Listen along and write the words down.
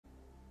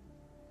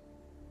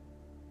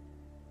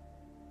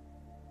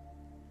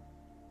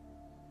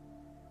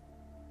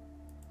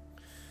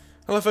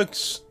Hello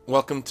folks,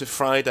 welcome to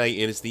Friday.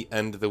 It is the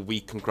end of the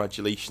week.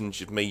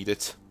 Congratulations, you've made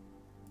it.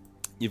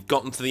 You've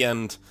gotten to the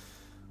end.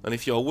 And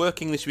if you're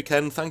working this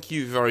weekend, thank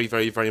you very,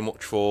 very, very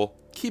much for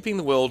keeping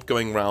the world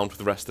going round for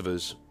the rest of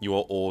us. You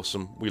are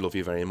awesome. We love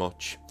you very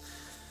much.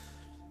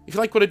 If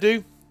you like what I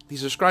do, the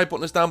subscribe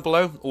button is down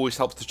below. Always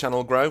helps the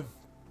channel grow.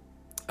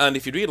 And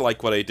if you really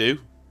like what I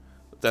do,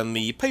 then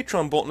the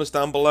Patreon button is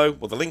down below,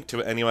 or the link to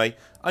it anyway,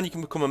 and you can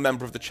become a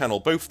member of the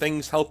channel. Both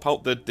things help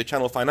out the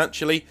channel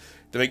financially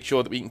to make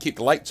sure that we can keep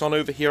the lights on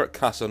over here at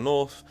Casa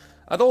North.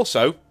 And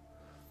also,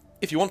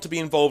 if you want to be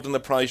involved in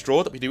the prize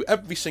draw that we do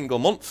every single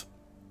month,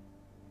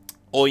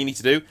 all you need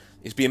to do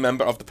is be a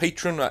member of the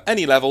Patreon at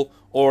any level,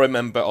 or a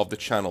member of the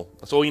channel.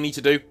 That's all you need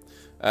to do.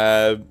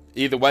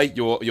 Either way,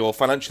 you're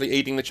financially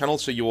aiding the channel,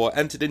 so you're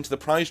entered into the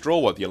prize draw,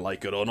 whether you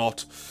like it or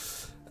not.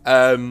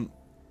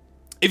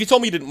 If you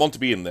told me you didn't want to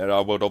be in there, I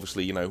would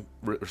obviously, you know,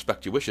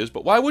 respect your wishes.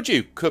 But why would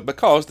you?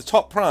 Because the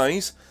top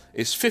prize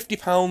is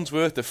 £50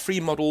 worth of free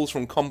models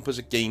from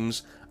Composite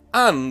Games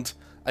and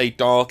a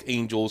Dark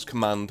Angels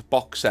Command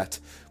box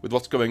set. With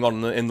what's going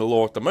on in the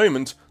lore at the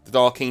moment, the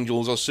Dark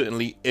Angels are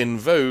certainly in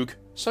vogue.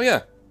 So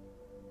yeah,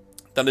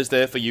 that is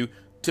there for you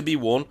to be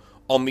won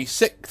on the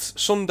 6th,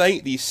 Sunday,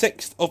 the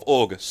 6th of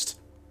August.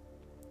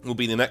 Will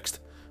be the next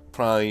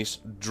prize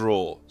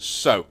draw.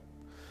 So,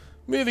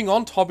 moving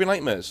on to Hobby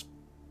Nightmares.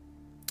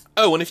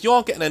 Oh, and if you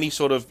are getting any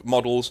sort of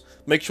models,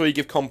 make sure you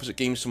give Composite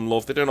Games some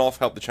love. They don't half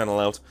help the channel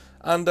out.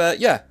 And,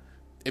 yeah,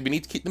 we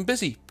need to keep them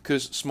busy,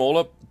 because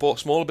smaller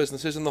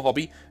businesses in the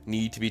hobby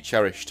need to be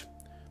cherished.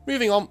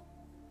 Moving on.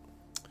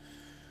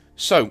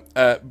 So,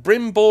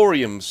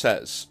 Brimborium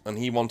says, and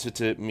he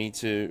wanted me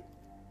to...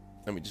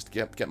 Let me just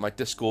get my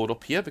Discord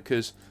up here,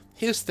 because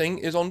his thing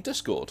is on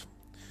Discord.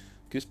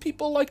 Because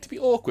people like to be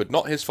awkward.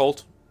 Not his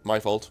fault.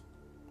 My fault.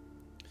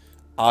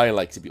 I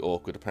like to be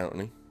awkward,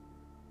 apparently.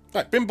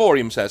 Right,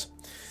 Brimborium says,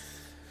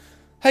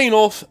 "Hey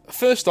North,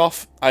 first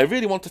off, I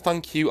really want to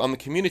thank you and the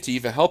community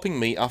for helping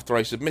me after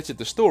I submitted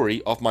the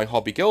story of my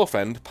hobby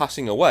girlfriend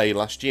passing away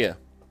last year."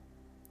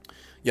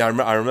 Yeah,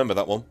 I remember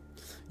that one.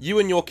 "You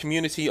and your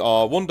community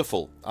are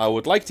wonderful. I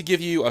would like to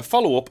give you a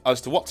follow-up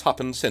as to what's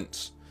happened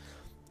since.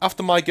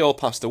 After my girl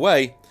passed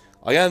away,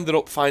 I ended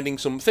up finding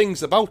some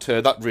things about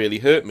her that really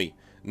hurt me.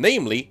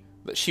 Namely,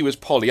 that she was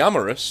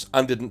polyamorous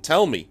and didn't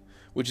tell me,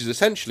 which is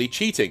essentially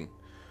cheating."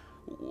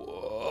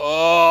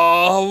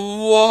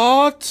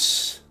 What?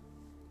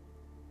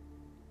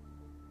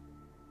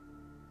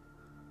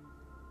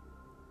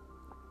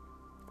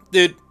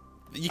 Dude,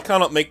 you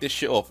cannot make this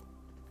shit up.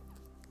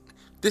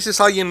 This is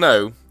how you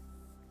know.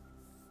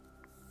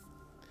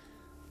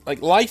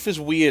 Like, life is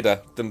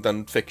weirder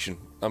than fiction.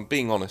 I'm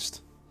being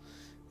honest.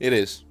 It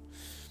is.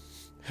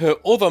 Her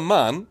other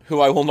man, who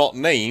I will not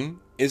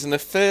name, is in a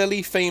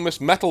fairly famous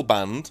metal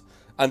band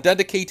and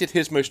dedicated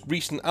his most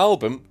recent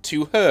album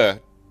to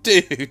her.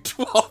 Dude,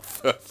 what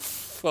the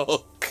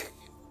fuck?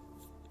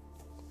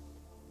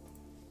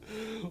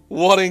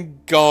 What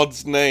in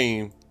God's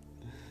name?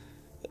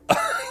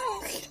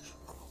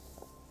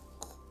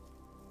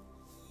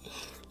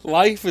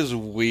 Life is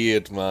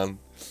weird, man.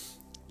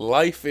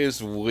 Life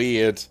is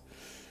weird.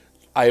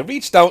 I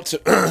reached out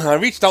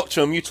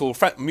to a mutual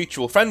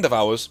friend of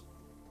ours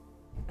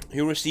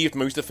who received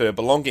most of her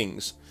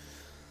belongings.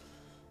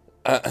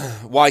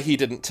 Why he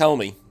didn't tell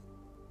me.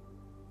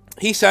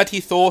 He said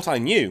he thought I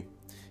knew.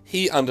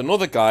 He and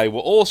another guy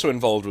were also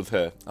involved with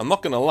her. I'm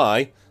not gonna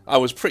lie, I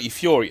was pretty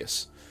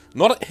furious.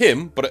 Not at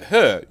him, but at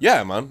her.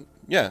 Yeah, man.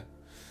 Yeah.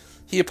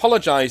 He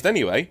apologized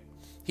anyway.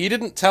 He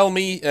didn't tell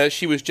me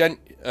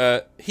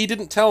he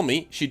didn't tell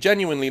me she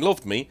genuinely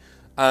loved me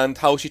and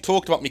how she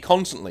talked about me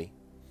constantly.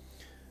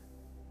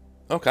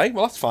 Okay,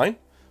 well that's fine.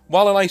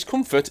 While a nice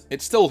comfort,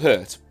 it still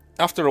hurt.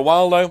 After a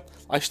while though,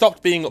 I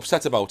stopped being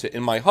upset about it.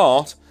 In my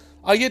heart,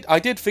 I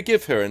did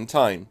forgive her in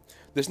time.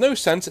 There's no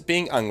sense at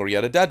being angry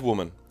at a dead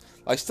woman.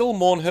 I still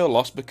mourn her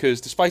loss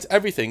because, despite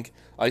everything,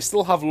 I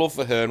still have love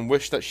for her and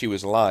wish that she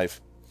was alive.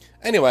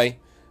 Anyway,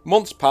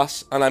 months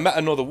pass and I met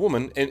another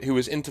woman who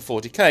was into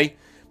 40k,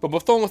 but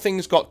before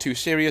things got too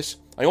serious,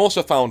 I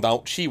also found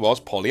out she was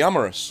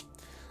polyamorous.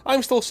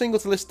 I'm still single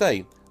to this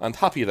day, and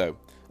happy though.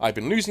 I've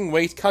been losing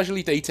weight,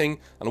 casually dating,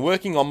 and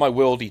working on my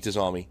World Eaters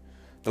army.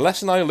 The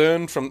lesson I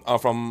learned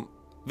from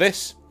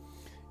this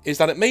is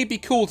that it may be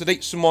cool to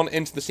date someone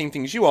into the same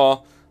things you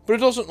are, but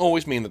it doesn't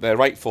always mean that they're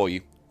right for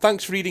you.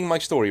 Thanks for reading my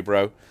story,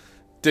 bro."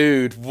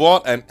 Dude,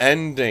 what an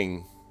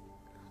ending.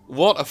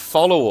 What a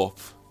follow-up.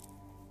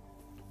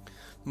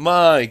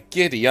 My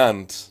giddy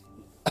aunt.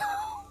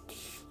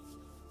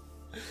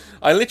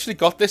 I literally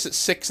got this at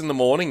 6 in the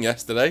morning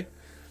yesterday.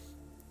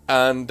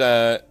 And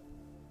I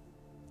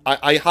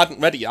hadn't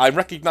read it. I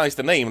recognised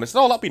the name and I said,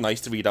 oh, that'd be nice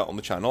to read out on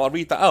the channel. I'll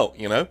read that out,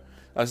 you know.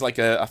 As like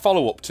a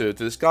follow-up to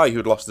this guy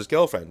who'd lost his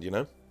girlfriend, you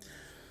know.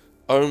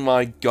 Oh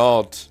my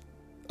god.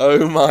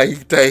 Oh my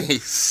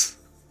days.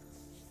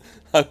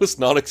 I was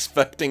not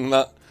expecting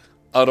that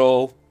at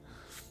all.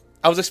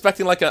 I was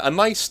expecting like a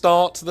nice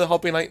start to the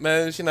Hobby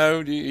Nightmares, you know,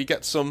 you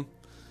get some,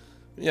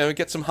 you know,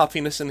 get some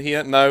happiness in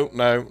here. No,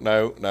 no,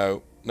 no,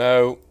 no,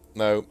 no,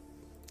 no.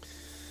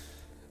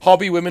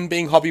 Hobby women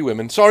being hobby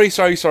women. Sorry.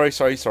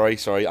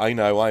 I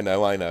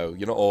know.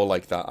 You're not all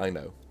like that, I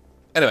know.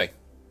 Anyway,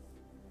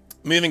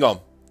 moving on.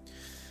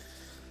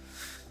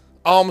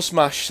 Arm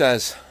Smash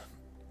says,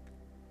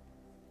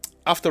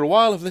 after a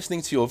while of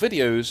listening to your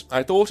videos,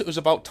 I thought it was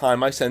about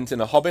time I sent in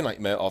a hobby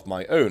nightmare of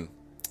my own.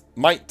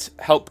 Might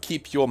help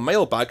keep your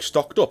mailbag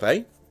stocked up,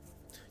 eh?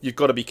 You've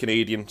got to be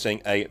Canadian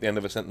saying A at the end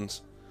of a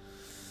sentence.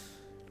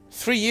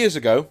 3 years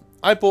ago,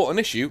 I bought an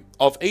issue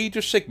of Age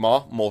of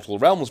Sigmar Mortal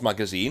Realms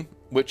magazine,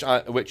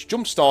 which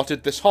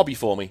jump-started this hobby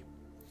for me.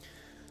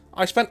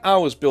 I spent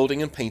hours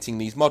building and painting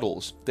these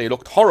models. They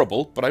looked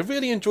horrible, but I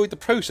really enjoyed the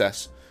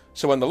process,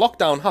 so when the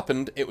lockdown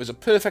happened, it was a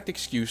perfect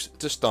excuse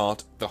to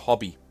start the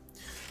hobby.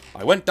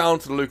 I went down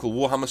to the local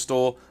Warhammer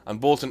store and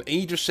bought an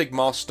Age of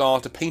Sigmar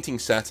starter painting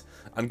set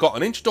and got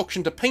an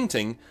introduction to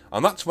painting,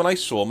 and that's when I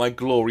saw my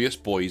glorious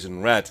boys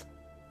in red.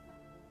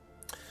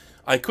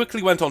 I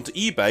quickly went onto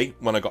eBay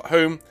when I got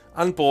home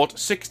and bought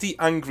 60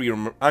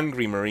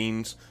 Angry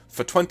Marines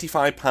for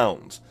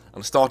 £25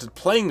 and started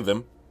painting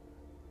them,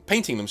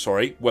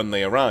 when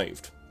they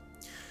arrived.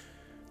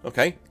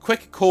 Okay,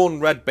 quick corn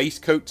red base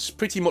coats,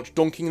 pretty much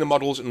dunking the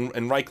models in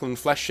Reichland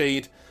Flesh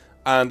Shade,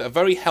 and a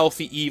very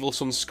healthy Evil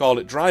Sun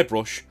Scarlet dry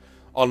brush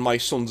on my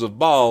Sons of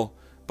Baal,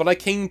 but I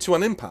came to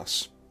an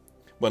impasse.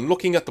 When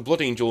looking at the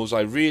Blood Angels,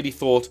 I really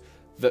thought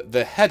that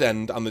the head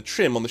end and the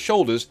trim on the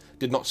shoulders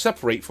did not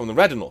separate from the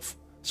red enough,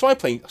 so I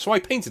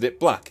painted it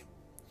black.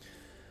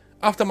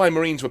 After my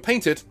Marines were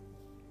painted,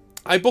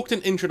 I booked an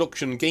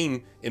introduction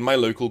game in my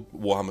local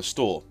Warhammer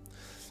store.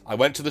 I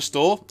went to the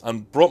store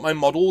and brought my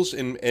models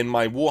in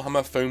my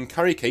Warhammer foam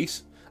carry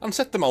case and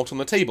set them out on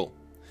the table.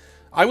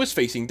 I was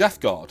facing Death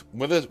Guard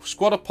with a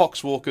squad of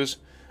Poxwalkers,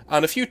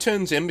 and a few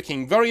turns in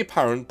became very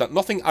apparent that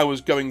nothing I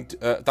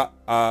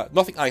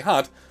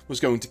had was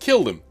going to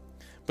kill them.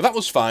 But that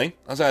was fine,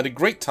 as I had a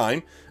great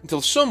time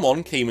until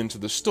someone came into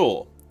the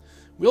store.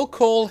 We'll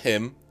call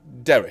him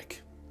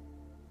Derek.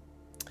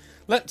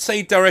 Let's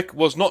say Derek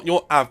was not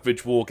your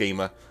average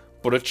wargamer,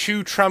 but a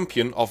true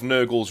champion of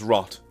Nurgle's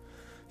rot.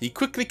 He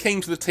quickly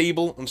came to the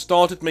table and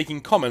started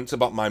making comments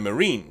about my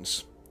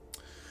Marines.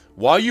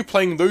 Why are you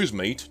playing those,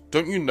 mate?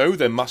 Don't you know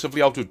they're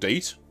massively out of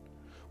date?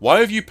 Why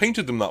have you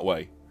painted them that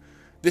way?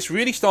 This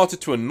really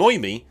started to annoy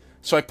me,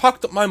 so I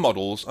packed up my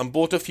models and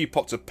bought a few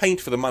pots of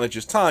paint for the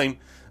manager's time.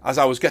 As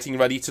I was getting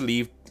ready to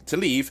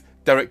leave,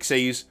 Derek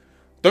says,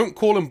 "Don't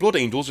call them Blood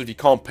Angels if you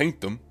can't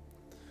paint them."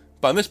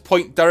 But at this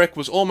point, Derek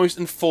was almost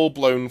in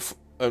full-blown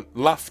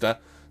laughter,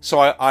 so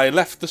I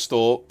left the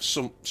store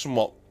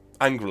somewhat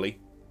angrily.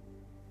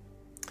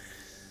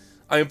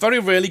 I have very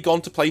rarely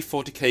gone to play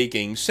 40k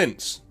games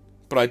since,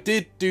 but I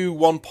did do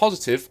one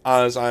positive,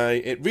 as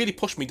it really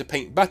pushed me to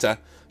paint better,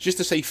 just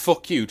to say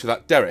fuck you to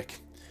that Derek.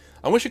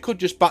 I wish I could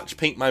just batch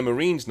paint my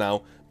Marines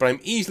now, but I'm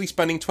easily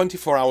spending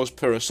 24 hours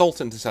per Assault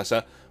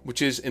Intercessor,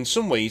 which is in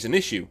some ways an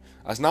issue,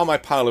 as now my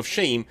pile of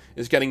shame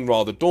is getting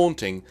rather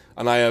daunting,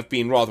 and I have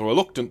been rather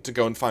reluctant to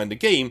go and find a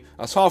game,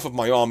 as half of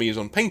my army is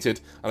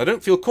unpainted, and I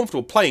don't feel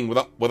comfortable playing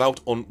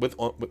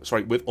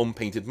with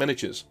unpainted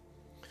miniatures.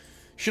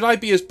 Should I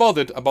be as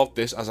bothered about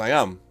this as I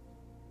am?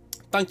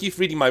 Thank you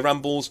for reading my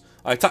rambles.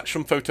 I attached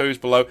some photos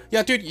below.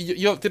 Yeah, dude,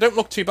 they don't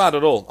look too bad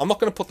at all. I'm not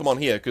going to put them on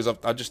here because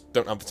I just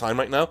don't have the time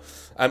right now.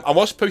 I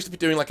was supposed to be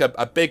doing like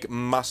a big,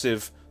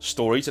 massive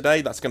story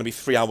today. That's going to be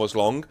 3 hours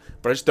long,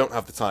 but I just don't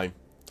have the time.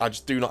 I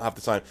just do not have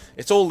the time.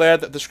 It's all there.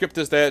 The script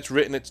is there. It's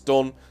written. It's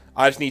done.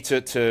 I just need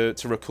to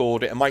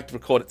record it. I might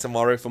record it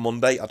tomorrow for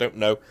Monday. I don't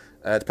know.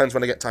 Depends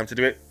when I get time to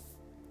do it.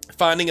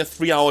 Finding a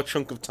 3-hour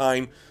chunk of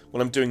time when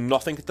I'm doing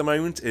nothing at the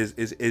moment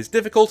is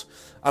difficult,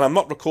 and I'm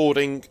not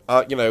recording,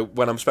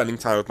 when I'm spending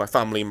time with my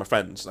family and my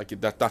friends. Like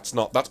that's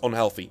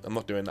unhealthy. I'm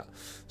not doing that.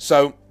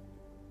 So,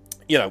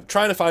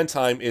 trying to find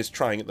time is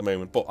trying at the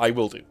moment, but I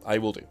will do.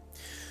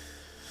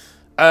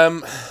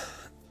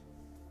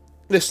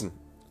 Listen,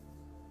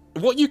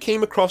 what you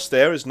came across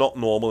there is not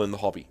normal in the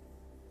hobby.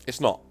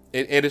 It's not.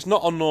 It is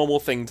not a normal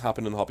thing to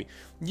happen in the hobby.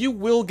 You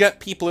will get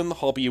people in the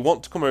hobby who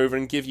want to come over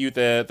and give you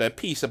their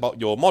piece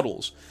about your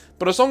models,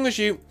 but as long as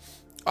you...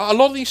 A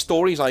lot of these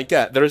stories I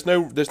get, there's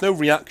no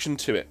reaction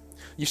to it.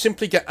 You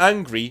simply get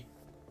angry,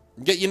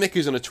 get your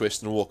knickers in a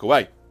twist, and walk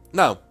away.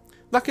 Now,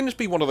 that can just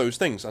be one of those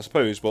things, I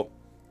suppose, but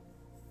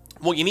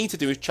what you need to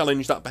do is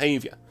challenge that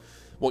behaviour.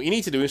 What you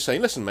need to do is say,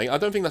 listen, mate, I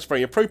don't think that's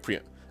very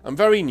appropriate. I'm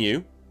very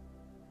new.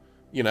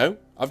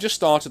 I've just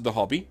started the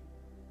hobby.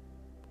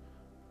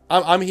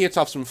 I'm here to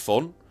have some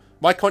fun.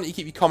 Why can't you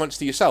keep your comments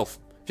to yourself?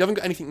 If you haven't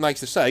got anything nice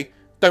to say,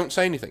 don't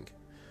say anything.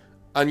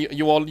 And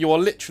you are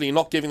literally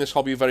not giving this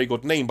hobby a very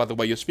good name by the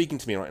way you're speaking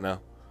to me right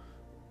now.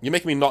 You're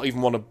making me not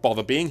even want to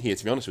bother being here,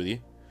 to be honest with you.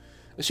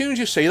 As soon as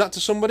you say that to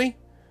somebody,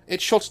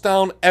 it shuts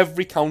down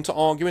every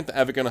counter-argument they're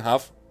ever going to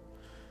have.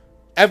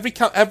 Every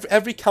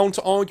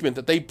counter-argument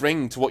that they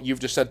bring to what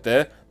you've just said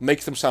there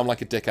makes them sound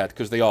like a dickhead,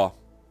 because they are.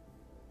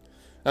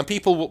 And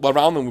people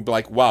around them will be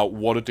like, wow,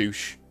 what a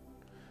douche.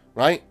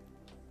 Right?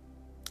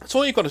 That's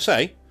all you've got to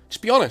say.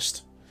 Just be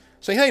honest.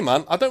 Say, hey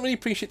man, I don't really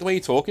appreciate the way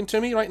you're talking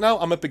to me right now.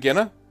 I'm a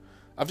beginner.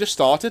 I've just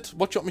started.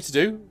 What do you want me to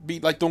do? Be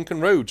like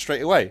Duncan Rhodes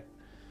straight away.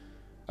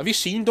 Have you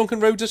seen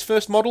Duncan Rhodes'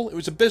 first model? It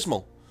was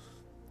abysmal.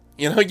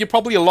 You know, you're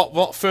probably a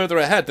lot further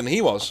ahead than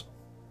he was,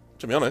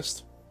 to be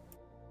honest.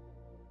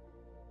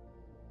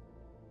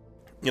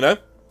 You know?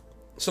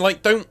 So,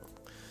 like, don't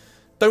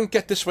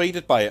get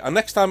dissuaded by it. And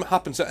next time it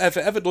happens, if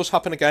it ever does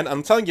happen again,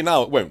 I'm telling you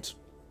now, it won't.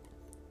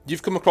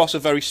 You've come across a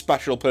very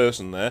special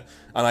person there,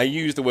 and I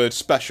use the word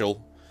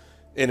special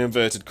in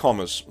inverted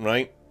commas,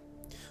 right?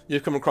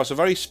 You've come across a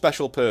very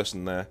special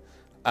person there,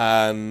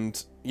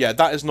 and yeah,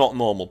 that is not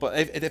normal. But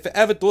if it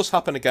ever does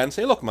happen again,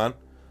 say, look, man,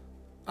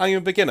 I'm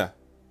a beginner.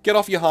 Get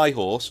off your high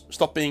horse.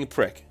 Stop being a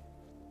prick.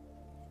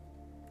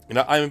 You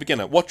know, I'm a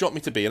beginner. What do you want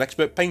me to be? An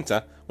expert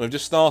painter when I've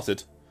just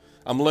started?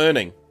 I'm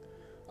learning.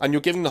 And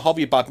you're giving the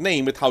hobby a bad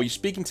name with how you're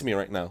speaking to me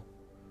right now.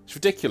 It's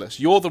ridiculous.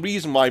 You're the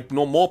reason why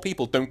more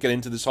people don't get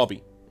into this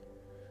hobby.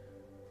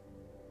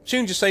 As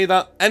soon as you say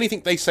that,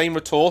 anything they say in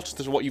retort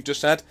to what you've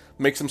just said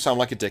makes them sound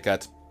like a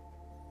dickhead.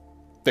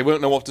 They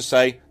won't know what to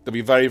say. They'll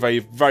be very, very,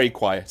 very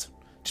quiet.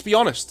 Just be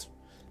honest.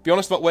 Be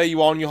honest about where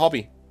you are in your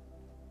hobby.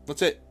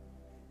 That's it.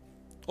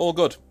 All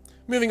good.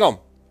 Moving on.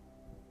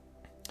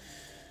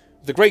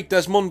 The Great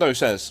Desmondo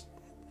says,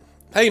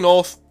 "Hey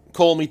North,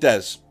 call me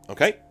Des."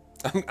 Okay?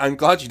 I'm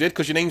glad you did,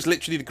 because your name's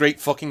literally the Great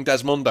fucking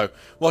Desmondo.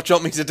 What do you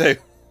want me to do?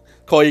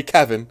 Call you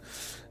Kevin?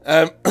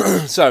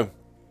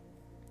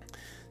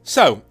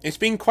 So, it's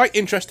been quite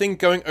interesting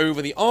going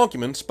over the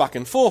arguments back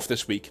and forth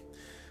this week.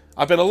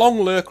 I've been a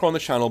long lurker on the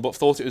channel, but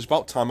thought it was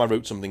about time I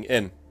wrote something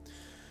in.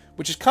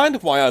 Which is kind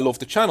of why I love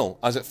the channel,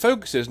 as it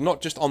focuses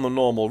not just on the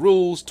normal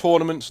rules,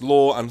 tournaments,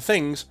 lore and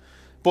things,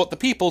 but the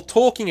people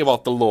talking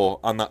about the lore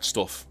and that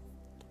stuff.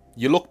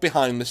 You look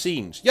behind the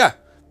scenes. Yeah,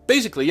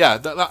 basically, yeah.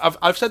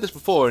 I've said this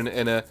before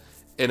in a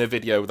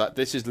video, that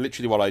this is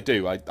literally what I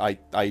do.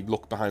 I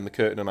look behind the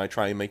curtain and I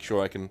try and make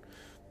sure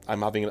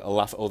I'm having a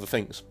laugh at other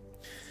things.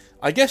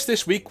 I guess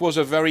this week was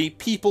a very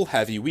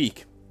people-heavy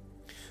week.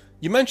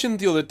 You mentioned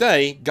the other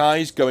day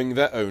guys going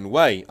their own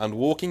way and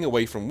walking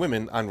away from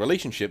women and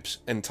relationships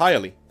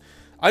entirely.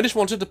 I just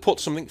wanted to put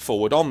something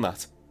forward on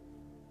that.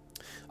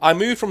 I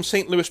moved from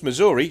St. Louis,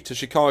 Missouri to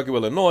Chicago,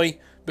 Illinois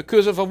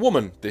because of a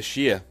woman this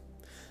year.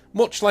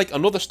 Much like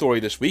another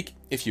story this week,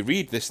 if you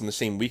read this in the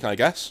same week I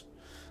guess,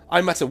 I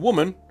met a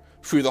woman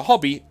through the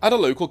hobby at a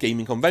local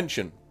gaming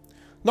convention.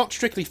 Not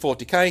strictly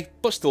 40k,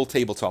 but still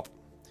tabletop.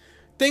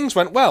 Things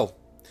went well.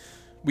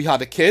 We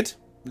had a kid,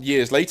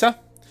 years later.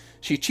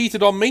 She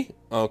cheated on me,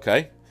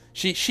 okay.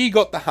 She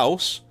got the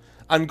house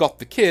and got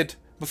the kid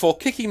before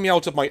kicking me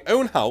out of my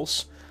own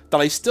house that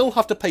I still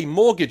have to pay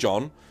mortgage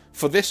on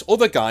for this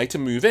other guy to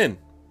move in.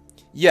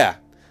 Yeah,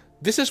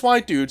 this is why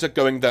dudes are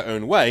going their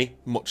own way,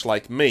 much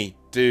like me.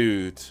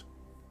 Dude.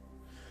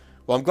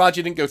 Well, I'm glad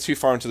you didn't go too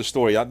far into the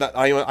story.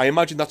 I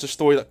imagine that's a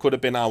story that could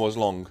have been hours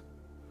long.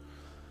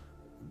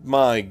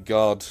 My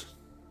God.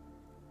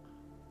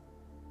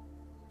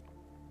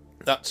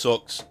 That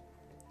sucks.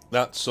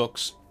 That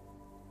sucks.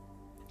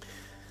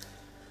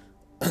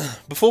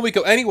 Before we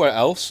go anywhere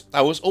else,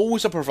 I was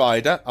always a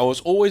provider, I was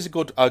always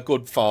a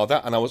good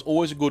father, and I was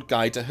always a good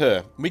guy to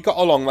her. We got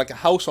along like a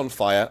house on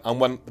fire, and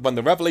when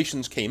the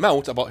revelations came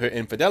out about her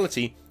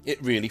infidelity,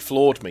 it really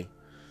floored me.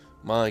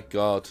 My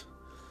God.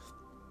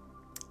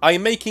 I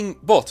am making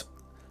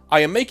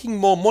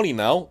more money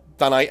now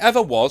than I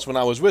ever was when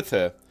I was with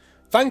her.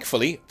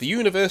 Thankfully, the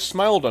universe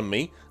smiled on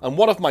me, and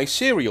one of my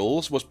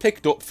serials was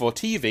picked up for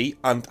TV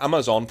and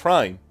Amazon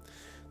Prime.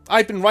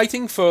 I've been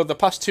writing for the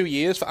past 2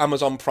 years for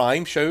Amazon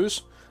Prime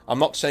shows, I'm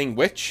not saying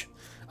which,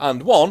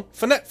 and one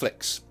for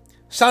Netflix.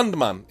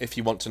 Sandman, if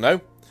you want to know.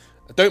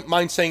 I don't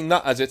mind saying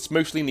that, as it's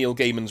mostly Neil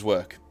Gaiman's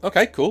work.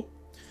 Okay, cool.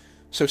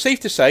 So safe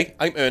to say,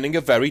 I'm earning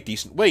a very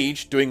decent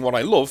wage doing what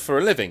I love for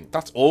a living.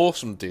 That's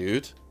awesome,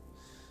 dude.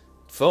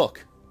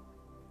 Fuck.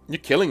 You're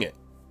killing it.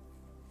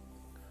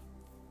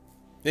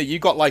 Yeah, you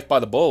got life by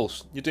the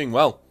balls. You're doing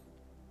well.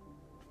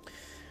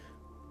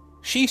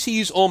 She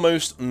sees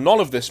almost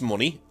none of this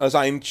money, as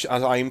I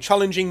am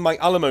challenging my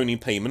alimony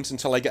payments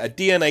until I get a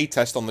DNA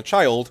test on the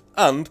child,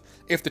 and,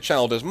 if the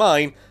child is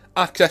mine,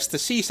 access to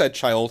see said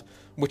child,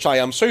 which I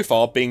am so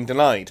far being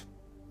denied.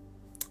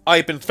 I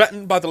have been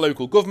threatened by the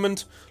local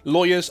government,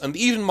 lawyers, and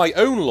even my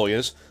own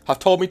lawyers have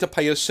told me to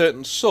pay a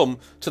certain sum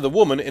to the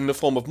woman in the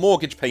form of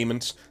mortgage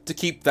payments to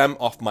keep them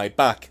off my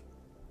back.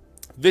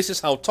 This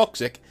is how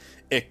toxic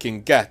it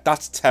can get.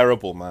 That's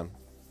terrible, man.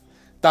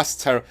 That's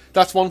terrible.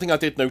 That's one thing I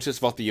did notice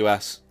about the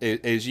US,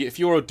 is if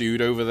you're a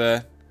dude over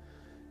there,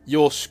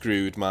 you're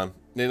screwed, man.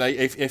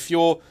 If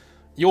your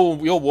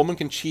woman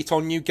can cheat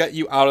on you, get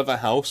you out of the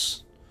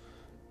house,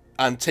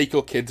 and take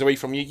your kids away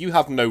from you, you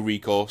have no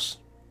recourse.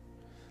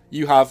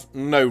 You have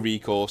no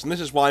recourse. And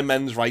this is why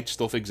men's rights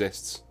stuff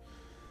exists.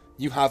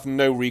 You have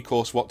no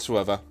recourse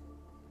whatsoever.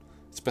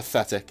 It's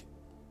pathetic.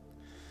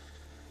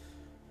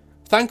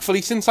 Thankfully,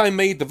 since I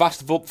made the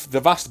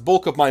vast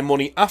bulk of my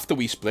money after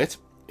we split,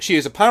 she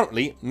is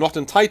apparently not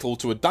entitled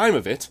to a dime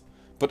of it,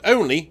 but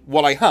only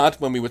what I had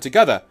when we were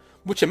together,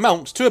 which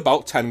amounts to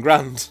about 10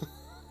 grand.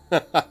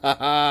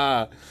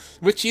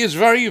 Which she is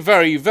very,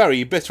 very,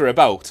 very bitter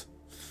about.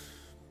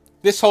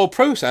 This whole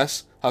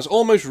process has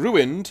almost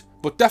ruined,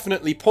 but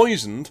definitely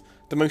poisoned,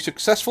 the most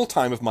successful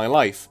time of my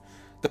life.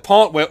 The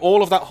part where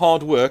all of that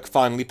hard work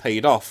finally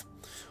paid off.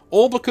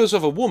 All because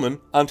of a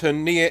woman and her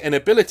near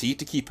inability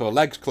to keep her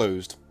legs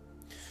closed.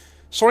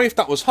 Sorry if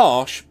that was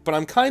harsh, but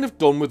I'm kind of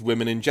done with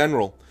women in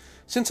general.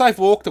 Since I've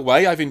walked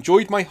away, I've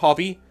enjoyed my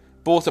hobby,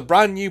 bought a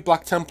brand new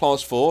Black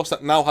Templars force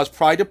that now has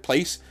pride of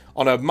place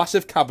on a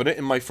massive cabinet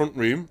in my front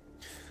room.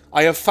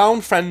 I have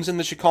found friends in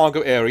the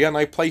Chicago area and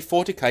I play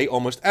 40k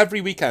almost every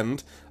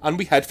weekend and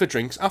we head for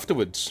drinks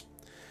afterwards.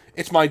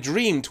 It's my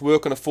dream to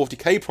work on a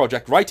 40k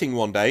project writing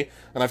one day,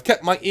 and I've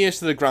kept my ears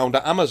to the ground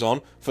at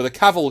Amazon for the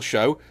Cavill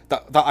show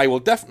that I will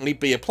definitely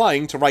be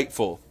applying to write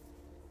for.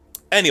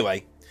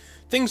 Anyway,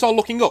 things are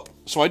looking up,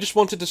 so I just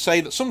wanted to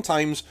say that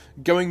sometimes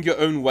going your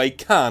own way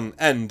can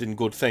end in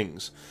good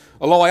things.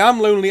 Although I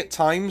am lonely at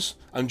times,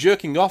 and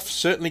jerking off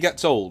certainly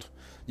gets old.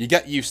 You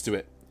get used to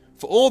it.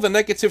 For all the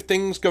negative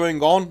things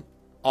going on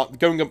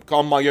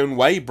my own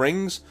way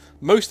brings,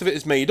 most of it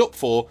is made up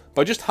for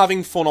by just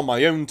having fun on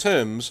my own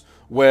terms,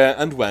 where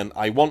and when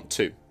I want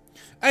to.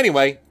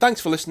 Anyway, thanks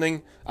for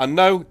listening, and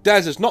no,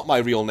 Des is not my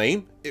real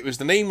name, it was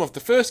the name of the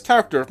first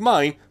character of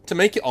mine to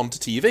make it onto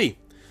TV.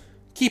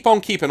 Keep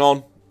on keeping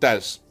on,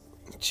 Des.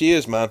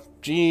 Cheers, man.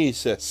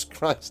 Jesus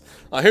Christ.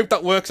 I hope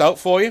that works out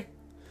for you.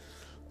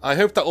 I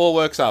hope that all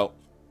works out.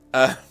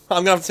 I'm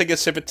going to have to take a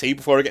sip of tea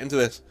before I get into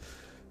this.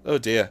 Oh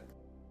dear.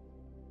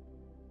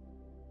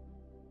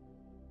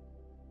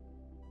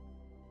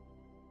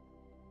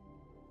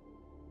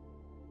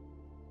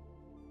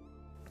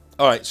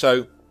 Alright,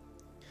 so,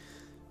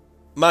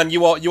 man,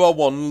 you are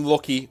one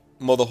lucky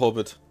Mother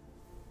Hubbard.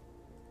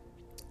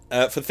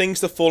 For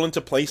things to fall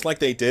into place like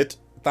they did,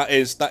 that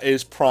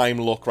is prime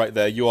luck right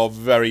there. You are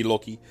very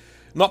lucky.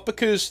 Not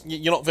because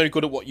you're not very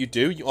good at what you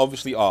do, you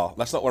obviously are.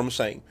 That's not what I'm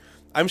saying.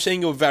 I'm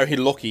saying you're very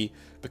lucky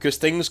because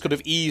things could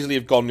have easily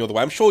have gone the other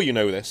way. I'm sure you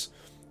know this.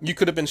 You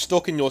could have been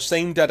stuck in your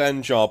same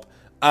dead-end job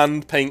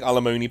and paying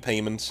alimony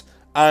payments,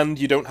 and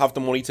you don't have the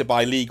money to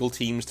buy legal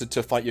teams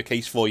to fight your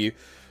case for you.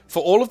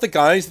 For all of the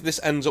guys that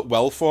this ends up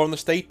well for in the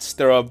States,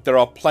 there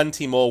are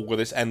plenty more where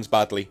this ends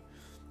badly.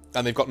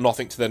 And they've got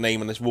nothing to their name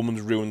and this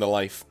woman's ruined their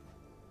life.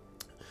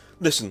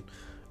 Listen,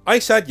 I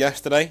said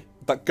yesterday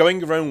that going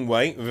your own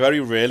way very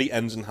rarely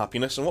ends in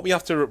happiness. And what we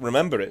have to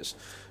remember is,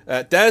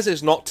 Des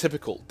is not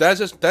typical. Des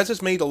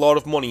has made a lot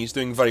of money. He's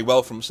doing very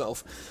well for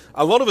himself.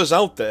 A lot of us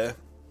out there,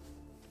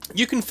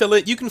 you can fill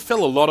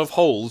a lot of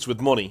holes with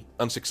money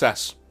and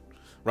success.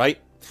 Right?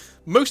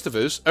 Most of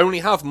us only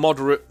have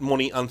moderate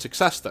money and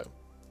success though.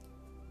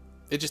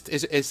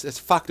 It's a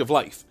fact of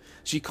life.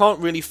 So you can't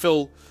really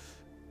fill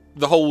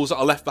the holes that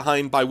are left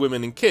behind by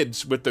women and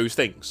kids with those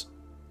things.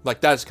 Like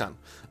Des can.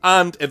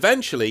 And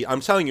eventually,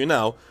 I'm telling you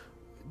now,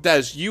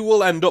 Des, you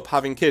will end up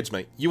having kids,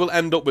 mate. You will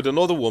end up with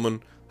another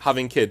woman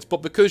having kids.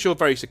 But because you're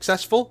very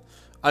successful,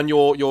 and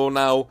you're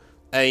now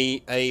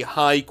a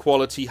high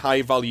quality,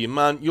 high value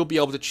man, you'll be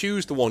able to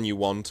choose the one you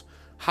want,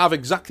 have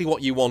exactly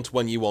what you want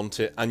when you want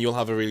it, and you'll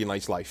have a really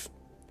nice life.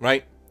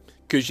 Right?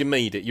 Because you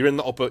made it. You're in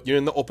the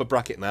upper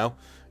bracket now.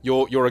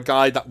 You're a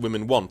guy that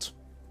women want.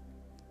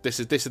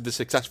 This is the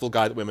successful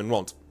guy that women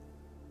want.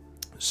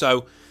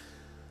 So,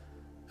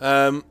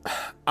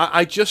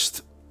 I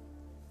just...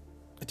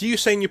 Do you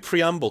say in your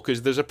preamble?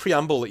 Because there's a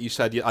preamble that you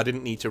said I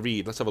didn't need to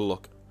read. Let's have a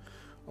look.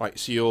 Right,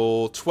 so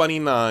you're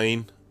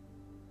 29.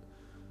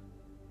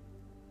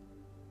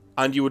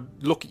 And you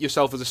would look at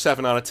yourself as a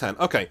 7 out of 10.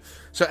 Okay,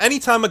 so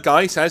anytime a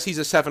guy says he's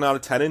a 7 out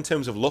of 10 in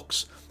terms of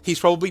looks, he's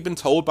probably been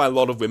told by a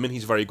lot of women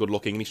he's very good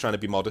looking and he's trying to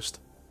be modest.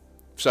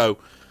 So...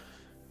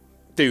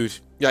 Dude,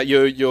 yeah,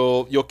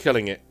 you're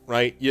killing it,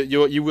 right?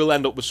 You will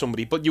end up with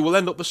somebody, but you will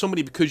end up with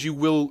somebody because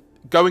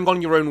going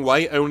on your own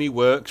way only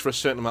works for a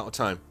certain amount of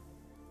time.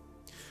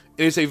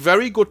 It is a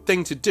very good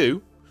thing to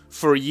do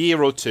for a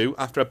year or two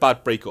after a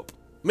bad breakup.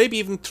 Maybe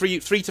even 3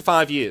 to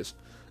 5 years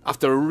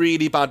after a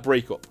really bad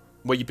breakup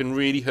where you've been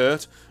really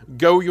hurt.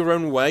 Go your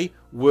own way,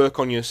 work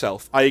on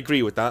yourself. I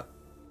agree with that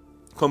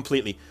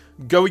completely.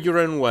 Go your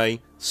own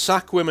way,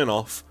 sack women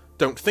off.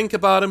 Don't think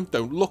about them,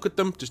 don't look at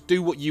them, just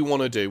do what you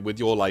want to do with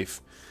your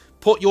life.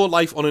 Put your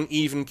life on an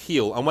even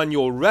keel, and when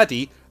you're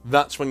ready,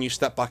 that's when you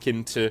step back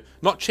into,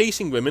 not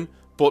chasing women,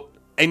 but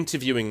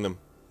interviewing them.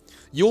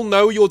 You'll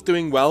know you're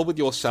doing well with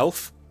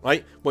yourself,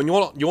 right? When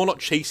you're not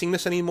chasing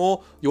this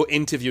anymore, you're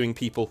interviewing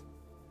people.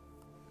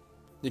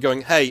 You're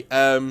going, hey,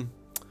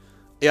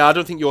 yeah, I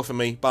don't think you're for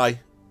me, bye.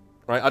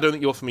 Right, I don't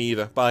think you're for me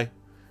either, bye.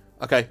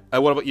 Okay,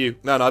 what about you?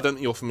 No, I don't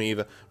think you're for me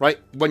either. Right?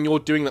 When you're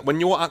doing that,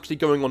 when you're actually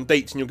going on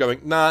dates and you're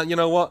going, nah, you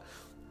know what?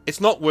 It's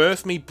not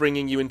worth me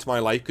bringing you into my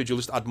life because you'll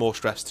just add more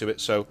stress to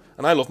it. So,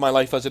 and I love my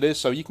life as it is,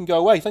 so you can go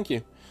away, thank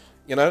you.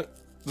 You know?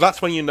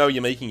 That's when you know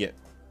you're making it.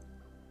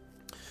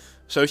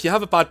 So if you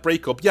have a bad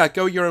breakup, yeah,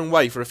 go your own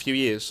way for a few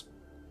years.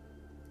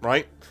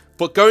 Right?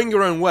 But going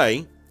your own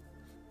way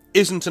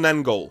isn't an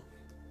end goal.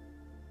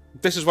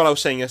 This is what I was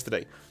saying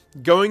yesterday.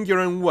 Going your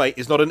own way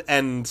is not an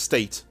end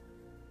state.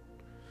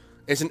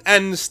 It's an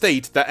end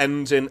state that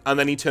ends in, and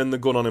then he turned the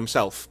gun on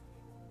himself.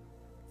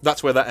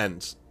 That's where that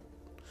ends.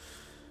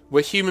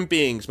 We're human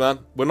beings, man.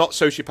 We're not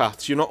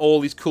sociopaths. You're not all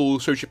these cool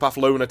sociopath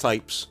loner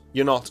types.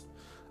 You're not.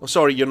 I'm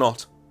sorry, you're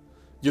not.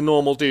 You're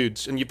normal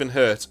dudes, and you've been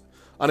hurt.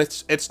 And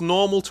it's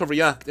normal to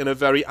react in a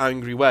very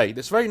angry way.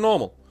 It's very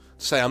normal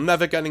to say, I'm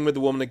never getting with a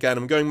woman again,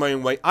 I'm going my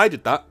own way. I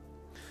did that.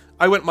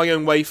 I went my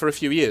own way for a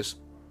few years.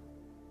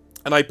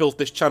 And I built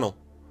this channel.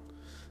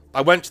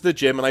 I went to the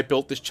gym and I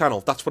built this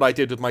channel. That's what I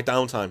did with my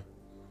downtime.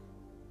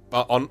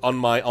 On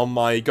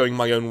my going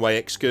my own way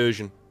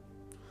excursion.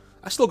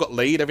 I still got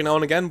laid every now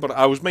and again, but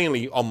I was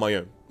mainly on my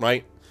own,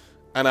 right?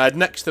 And I had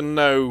next to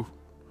no...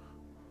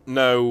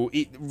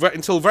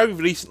 until very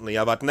recently,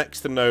 I've had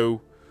next to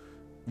no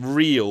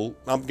real...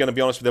 I'm going to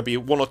be honest with you,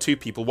 there'll be one or two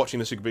people watching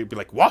this who will be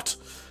like, what?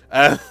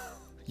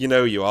 You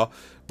know you are.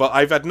 But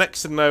I've had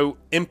next to no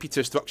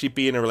impetus to actually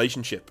be in a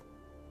relationship.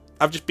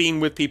 I've just been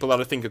with people that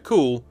I think are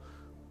cool,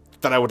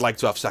 that I would like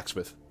to have sex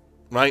with,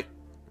 right?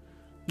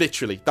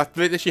 Literally. That's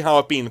literally how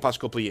I've been the past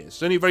couple of years.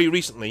 It's only very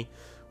recently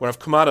where I've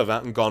come out of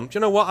that and gone, do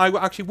you know what? I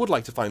actually would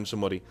like to find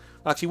somebody.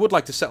 I actually would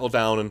like to settle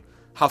down and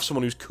have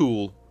someone who's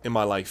cool in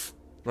my life,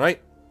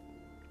 right?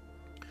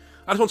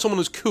 I just want someone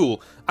who's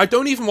cool. I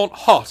don't even want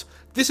hot.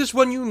 This is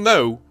when you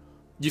know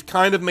you've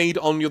kind of made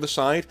it on the other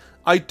side.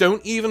 I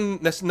don't even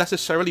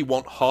necessarily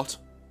want hot.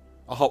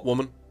 A hot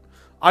woman.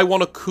 I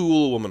want a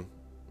cool woman.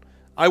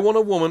 I want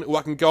a woman who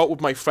I can go out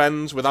with my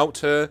friends without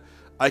her.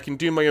 I can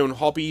do my own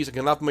hobbies. I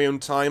can have my own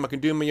time. I can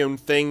do my own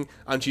thing.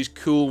 And she's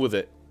cool with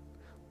it.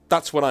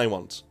 That's what I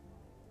want.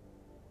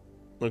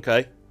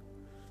 Okay?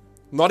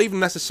 Not even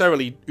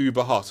necessarily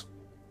uber hot.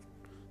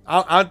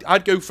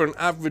 I'd go for an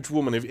average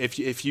woman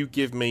if you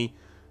give me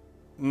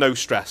no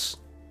stress.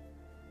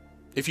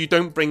 If you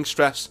don't bring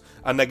stress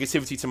and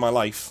negativity to my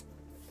life,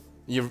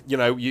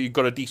 you've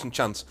got a decent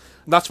chance.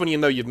 And that's when you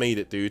know you've made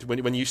it, dude.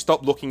 When you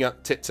stop looking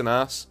at tits and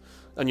ass,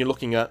 and you're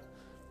looking at,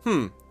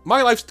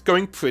 my life's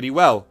going pretty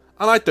well,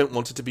 and I don't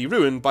want it to be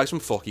ruined by some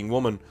fucking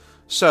woman.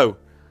 So,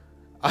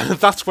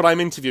 that's what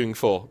I'm interviewing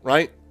for,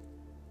 right?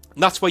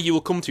 And that's where you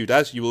will come to,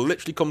 Des. You will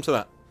literally come to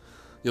that.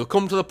 You'll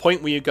come to the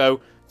point where you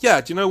go,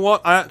 yeah, do you know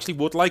what? I actually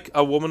would like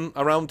a woman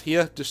around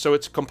here, just so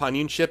it's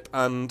companionship,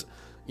 and,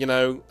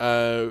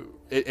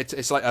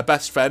 it's like a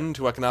best friend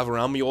who I can have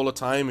around me all the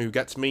time, who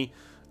gets me,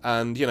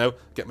 and,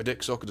 get my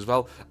dick sucked as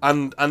well,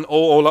 and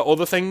all the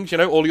other things,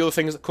 all the other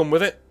things that come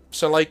with it.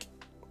 So, like,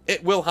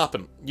 it will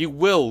happen. You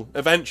will,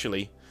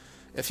 eventually,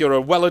 if you're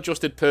a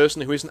well-adjusted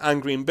person who isn't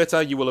angry and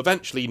bitter, you will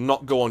eventually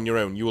not go on your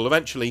own. You will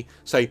eventually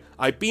say,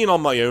 I've been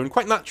on my own,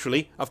 quite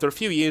naturally, after a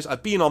few years,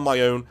 I've been on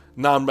my own,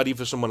 now I'm ready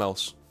for someone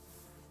else.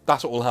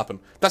 That's what will happen.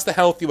 That's the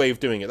healthy way of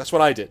doing it. That's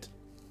what I did.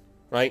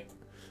 Right?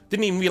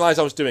 Didn't even realise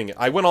I was doing it.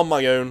 I went on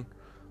my own.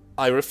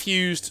 I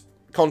refused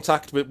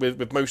contact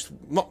with most...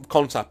 Not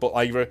contact, but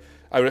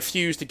I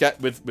refused to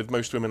get with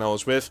most women I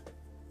was with.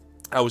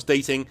 I was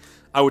dating.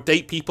 I would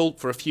date people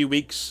for a few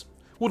weeks.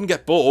 Wouldn't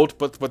get bored,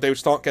 but they would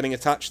start getting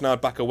attached and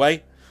I'd back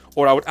away.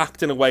 Or I would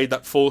act in a way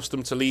that forced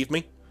them to leave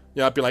me.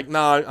 I'd be like,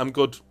 nah, I'm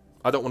good.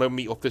 I don't want to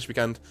meet up this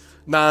weekend.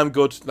 Nah, I'm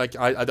good. Like,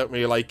 I don't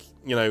really like,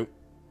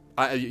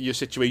 your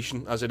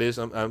situation as it is.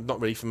 I'm not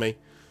really for me.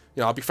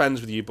 I'll be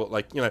friends with you, but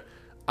like,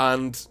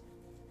 and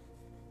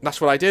that's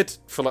what I did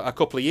for like a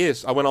couple of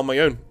years. I went on my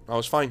own. I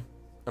was fine.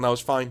 And I was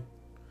fine.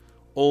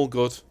 All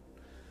good.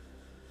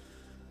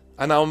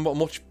 And now I'm a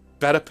much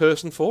better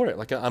person for it.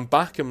 Like, I'm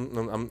back.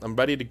 I'm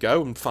ready to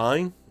go. I'm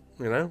fine.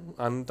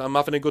 And I'm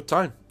having a good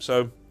time.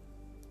 So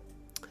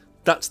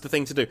that's the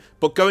thing to do.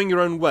 But going your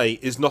own way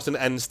is not an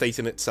end state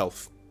in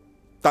itself.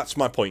 That's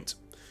my point.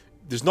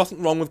 There's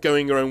nothing wrong with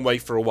going your own way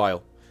for a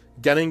while.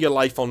 Getting your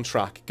life on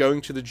track,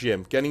 going to the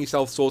gym, getting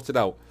yourself sorted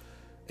out,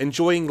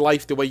 enjoying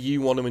life the way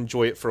you want to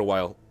enjoy it for a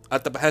while,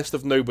 at the behest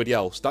of nobody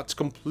else. That's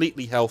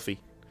completely healthy.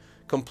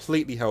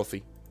 Completely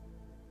healthy.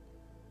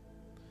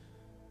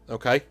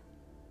 Okay?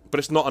 But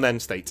it's not an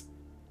end state.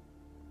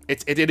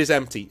 It is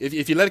empty.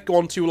 If you let it go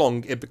on too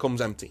long, it becomes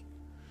empty.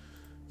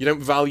 You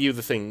don't value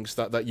the things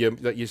that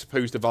you're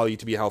supposed to value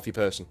to be a healthy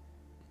person.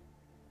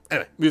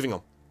 Anyway, moving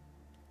on.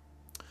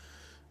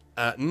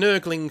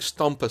 Nurgling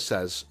Stomper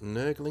says...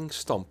 Nurgling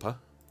Stomper?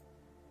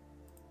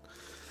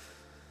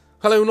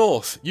 Hello,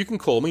 North. You can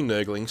call me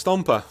Nurgling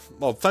Stomper.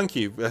 Well, thank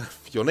you.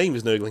 Your name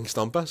is Nurgling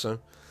Stomper, so...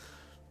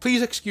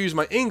 Please excuse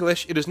my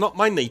English, it is not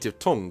my native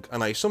tongue,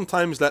 and I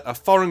sometimes let a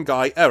foreign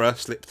guy error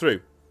slip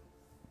through.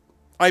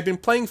 I've been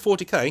playing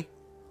 40k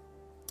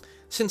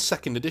since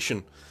 2nd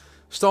edition,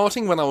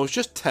 starting when I was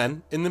just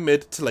 10 in the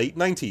mid to late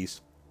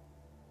 90s.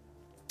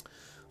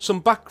 Some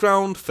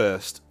background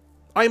first.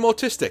 I'm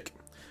autistic,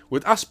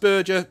 with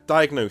Asperger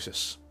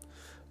diagnosis,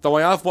 though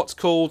I have what's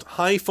called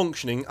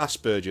high-functioning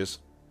Asperger's.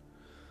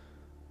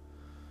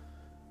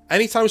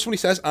 Anytime somebody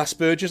says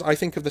Asperger's, I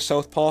think of the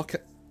South Park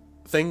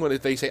thing when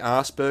they say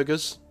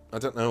Asperger's. I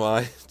don't know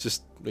why, it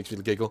just makes me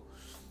giggle.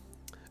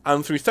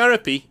 And through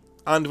therapy,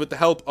 and with the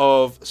help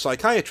of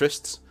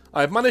psychiatrists,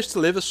 I have managed to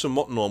live a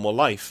somewhat normal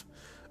life.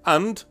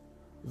 And,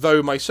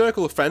 though my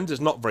circle of friends is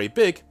not very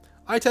big,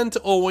 I tend to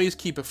always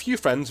keep a few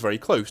friends very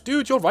close.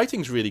 Dude, your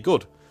writing's really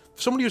good.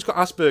 For somebody who's got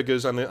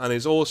Asperger's and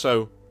is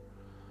also,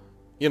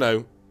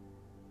 and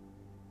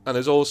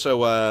is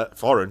also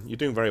foreign, you're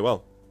doing very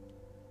well.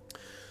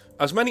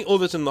 As many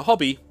others in the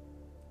hobby,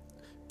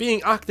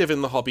 being active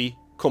in the hobby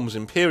comes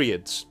in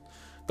periods,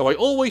 though I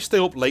always stay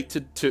up late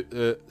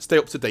to stay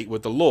up to date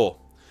with the lore.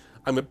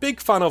 I'm a big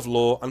fan of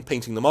lore and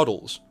painting the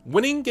models.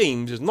 Winning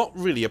games is not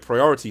really a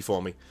priority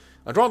for me.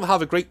 I'd rather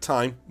have a great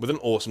time with an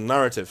awesome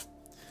narrative.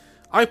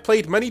 I've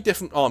played many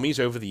different armies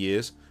over the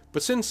years,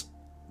 but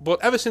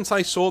ever since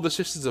I saw the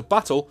Sisters of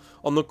Battle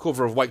on the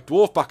cover of White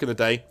Dwarf back in the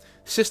day,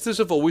 Sisters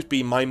have always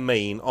been my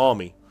main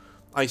army.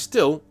 I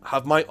still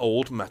have my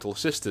old metal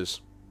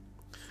Sisters.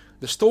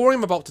 The story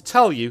I'm about to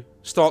tell you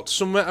starts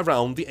somewhere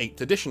around the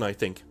 8th edition, I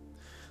think.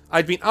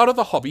 I'd been out of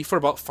the hobby for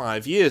about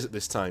 5 years at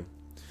this time.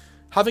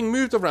 Having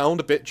moved around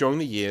a bit during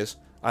the years,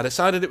 I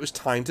decided it was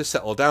time to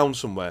settle down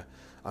somewhere,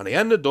 and I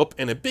ended up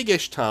in a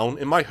big-ish town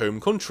in my home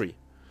country.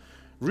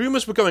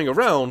 Rumours were going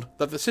around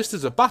that the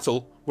Sisters of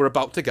Battle were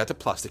about to get a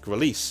plastic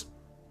release.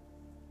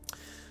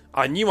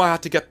 I knew I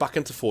had to get back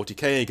into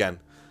 40k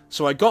again,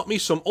 so I got me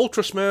some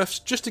Ultra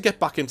Smurfs just to get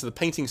back into the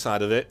painting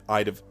side of it,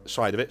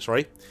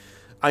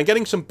 and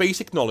getting some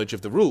basic knowledge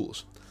of the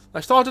rules.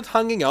 I started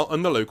hanging out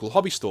in the local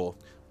hobby store,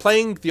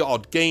 playing the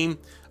odd game,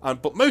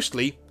 but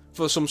mostly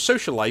for some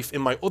social life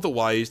in my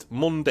otherwise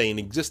mundane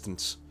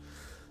existence.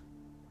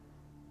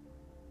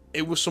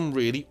 It was some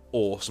really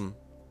awesome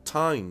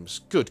times.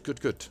 Good.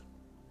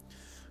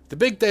 The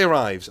big day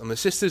arrives and the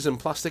Sisters in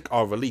plastic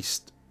are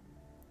released.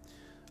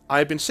 I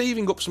had been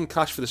saving up some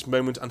cash for this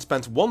moment and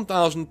spent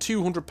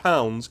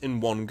 £1,200 in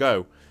one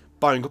go,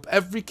 buying up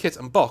every kit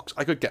and box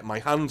I could get my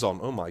hands on.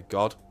 Oh my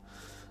god.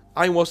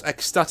 I was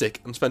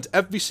ecstatic and spent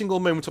every single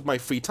moment of my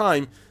free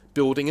time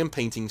building and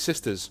painting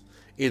Sisters,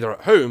 either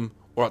at home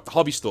or at the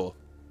hobby store.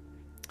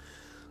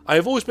 I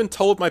have always been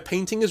told my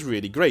painting is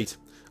really great,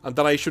 and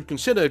that I should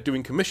consider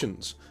doing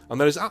commissions,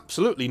 and that is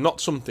absolutely not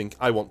something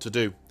I want to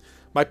do.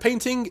 My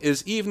painting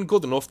is even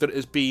good enough that it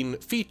has been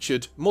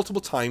featured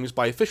multiple times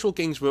by official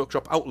Games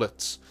Workshop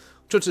outlets,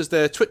 such as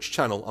their Twitch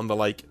channel and the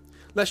like.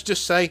 Let's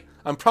just say,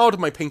 I'm proud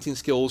of my painting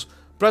skills,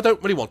 but I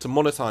don't really want to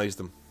monetize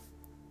them.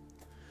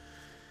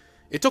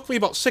 It took me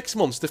about 6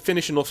 months to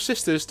finish enough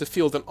Sisters to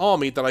field an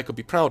army that I could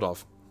be proud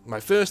of. My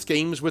first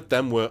games with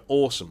them were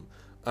awesome,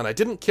 and I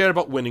didn't care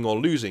about winning or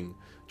losing,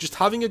 just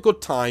having a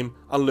good time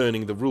and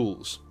learning the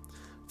rules.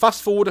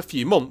 Fast forward a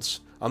few months,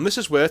 and this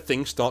is where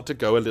things start to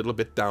go a little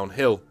bit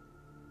downhill.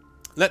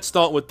 Let's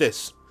start with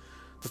this.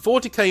 The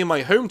 40k in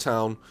my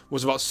hometown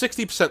was about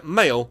 60%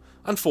 male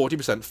and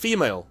 40%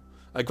 female.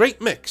 A great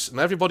mix, and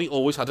everybody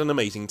always had an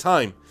amazing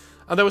time,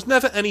 and there was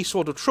never any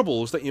sort of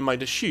troubles that you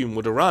might assume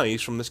would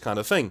arise from this kind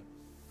of thing.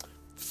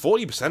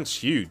 40%'s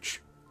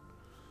huge.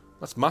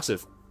 That's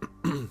massive.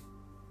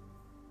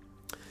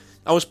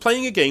 I was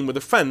playing a game with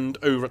a friend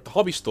over at the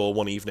hobby store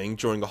one evening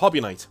during a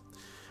hobby night.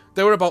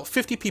 There were about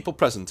 50 people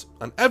present,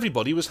 and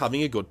everybody was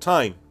having a good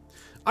time.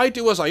 I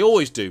do as I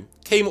always do,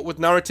 came up with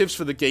narratives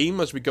for the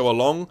game as we go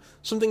along,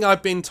 something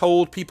I've been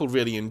told people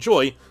really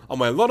enjoy, and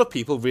where a lot of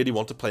people really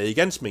want to play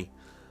against me.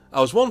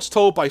 I was once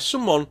told by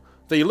someone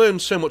they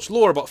learned so much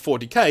lore about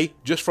 40k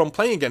just from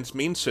playing against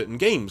me in certain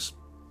games.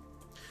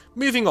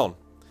 Moving on.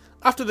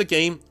 After the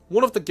game,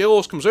 one of the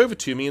girls comes over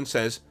to me and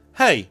says,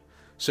 "Hey,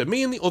 so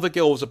me and the other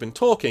girls have been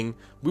talking,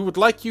 we would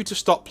like you to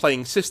stop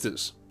playing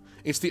Sisters.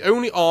 It's the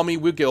only army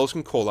we girls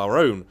can call our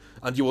own,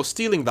 and you are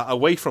stealing that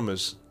away from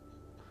us."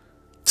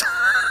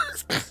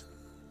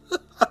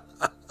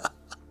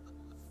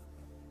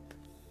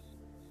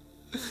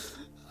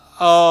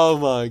 Oh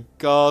my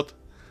god.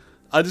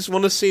 I just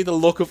want to see the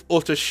look of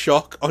utter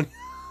shock on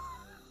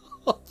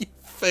your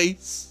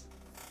face.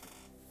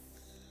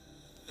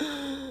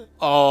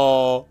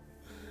 Oh.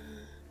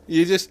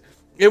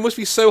 It must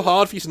be so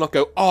hard for you to not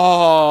go,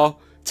 "Oh,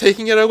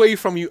 taking it away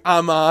from you,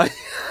 am I?"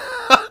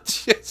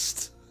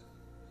 Just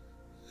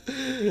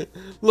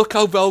look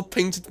how well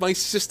painted my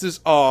Sisters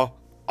are.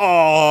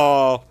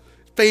 Oh,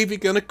 baby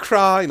gonna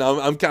cry. No,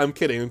 I'm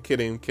kidding.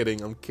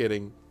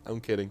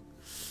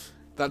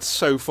 That's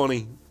so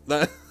funny.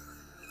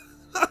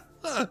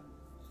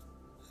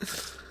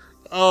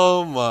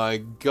 Oh my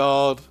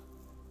god.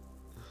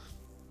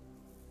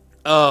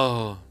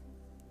 Oh.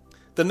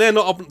 Then they're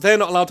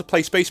not allowed to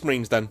play Space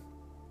Marines then.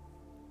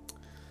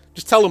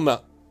 Just tell them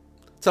that.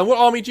 Tell them, what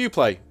army do you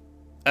play?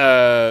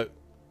 Yeah,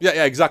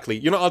 exactly.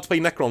 You're not allowed to play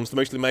Necrons, they're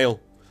mostly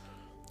male.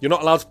 You're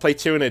not allowed to play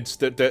Tyranids,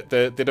 they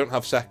don't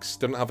have sex.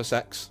 They don't have a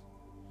sex.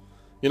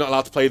 You're not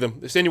allowed to play them.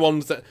 It's the only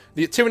ones that...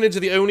 The Tyranids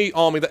are the only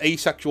army that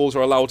asexuals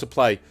are allowed to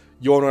play.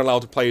 You're not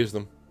allowed to play as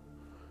them.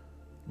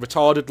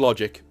 Retarded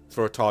logic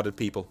for retarded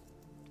people.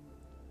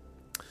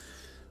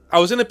 I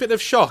was in a bit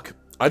of shock.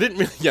 I didn't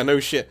really... Yeah, no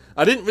shit.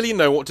 I didn't really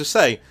know what to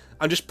say,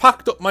 and just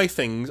packed up my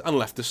things and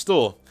left the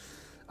store.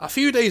 A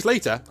few days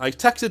later, I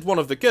texted one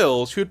of the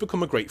girls who had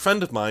become a great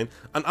friend of mine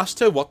and asked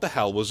her what the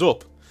hell was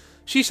up.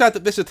 She said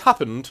that this had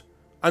happened,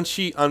 and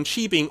she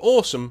being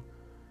awesome...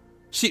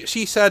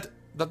 She said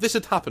that this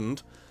had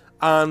happened,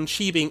 and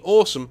she being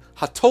awesome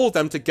had told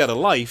them to get a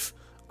life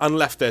and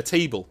left their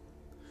table.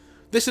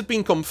 This had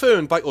been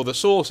confirmed by other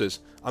sources,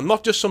 and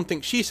not just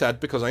something she said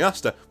because I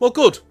asked her. Well,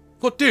 good,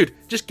 dude,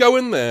 just go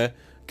in there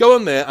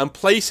and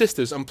play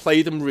Sisters and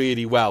play them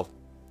really well.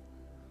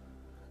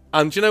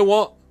 And you know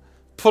what?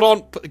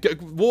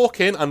 walk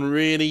in and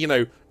really, you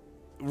know,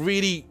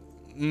 really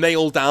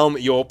nail down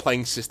that you're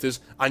playing Sisters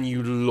and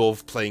you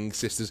love playing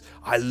Sisters.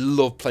 I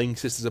love playing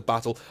Sisters of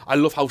Battle. I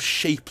love how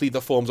shapely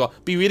the forms are.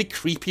 Be really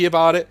creepy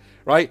about it,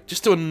 right?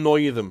 Just to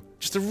annoy them.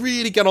 Just to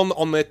really get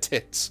on their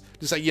tits.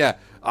 Just like, yeah,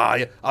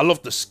 I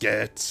love the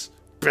skirts.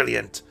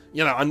 Brilliant.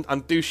 You know,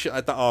 and do shit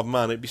like that. Oh,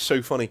 man, it'd be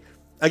so funny.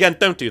 Again,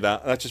 don't do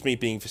that. That's just me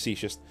being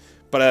facetious.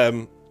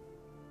 But,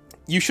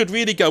 you should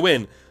really go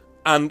in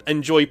and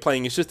enjoy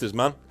playing your Sisters,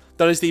 man.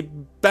 That is the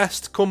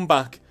best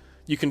comeback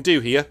you can do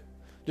here.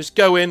 Just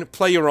go in,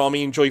 play your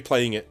army, enjoy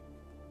playing it.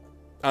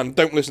 And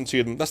don't listen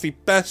to them. That's the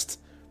best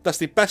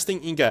thing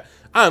you can get.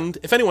 And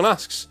if anyone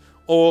asks,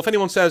 or if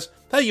anyone says,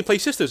 hey, you play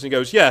Sisters, and he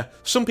goes, yeah,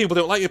 some people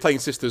don't like you playing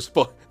Sisters,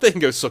 but they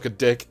can go suck a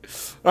dick.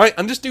 Right?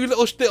 And just do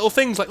little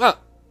things like that.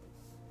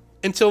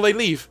 Until they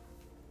leave.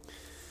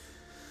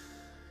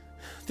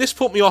 This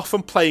put me off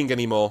from playing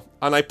anymore,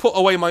 and I put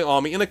away my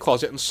army in a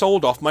closet and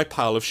sold off my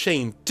pile of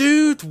shame.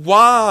 Dude,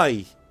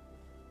 why?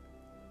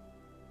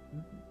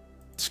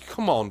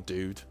 Come on,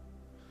 dude.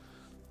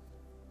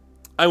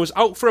 I was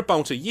out for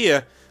about a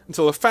year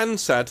until a friend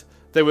said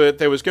there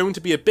was going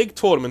to be a big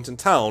tournament in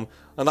town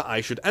and that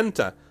I should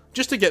enter,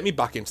 just to get me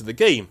back into the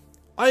game.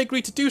 I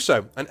agreed to do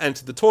so and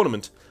entered the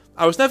tournament.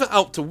 I was never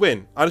out to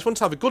win, I just wanted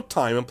to have a good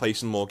time and play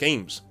some more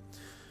games.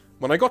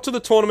 When I got to the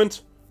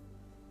tournament,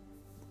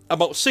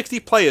 about 60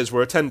 players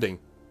were attending.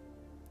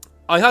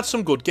 I had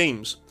some good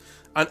games,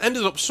 and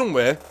ended up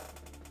somewhere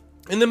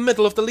in the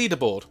middle of the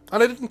leaderboard,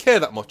 and I didn't care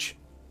that much.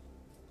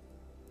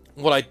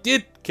 What I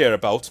did care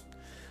about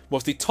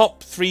was the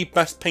top 3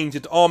 best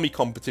painted army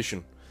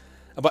competition.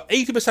 About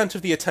 80%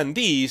 of the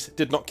attendees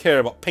did not care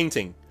about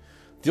painting.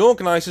 The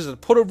organisers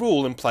had put a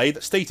rule in play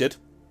that stated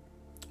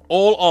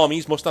all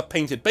armies must have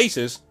painted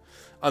bases,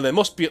 and there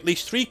must be at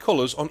least 3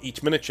 colours on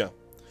each miniature.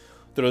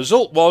 The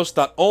result was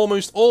that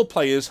almost all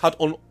players had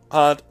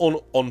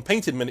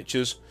unpainted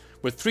miniatures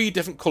with 3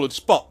 different coloured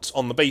spots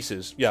on the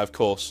bases. Yeah, of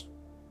course.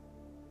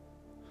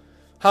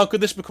 How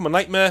could this become a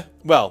nightmare?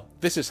 Well,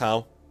 this is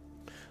how.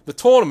 The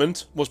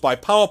tournament was by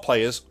power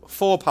players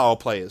for power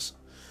players.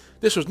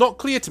 This was not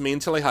clear to me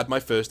until I had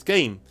my first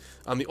game,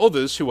 and the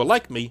others who were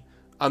like me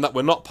and that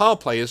were not power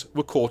players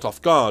were caught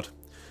off guard.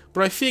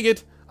 But I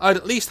figured I'd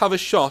at least have a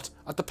shot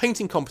at the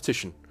painting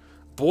competition.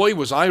 Boy,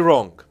 was I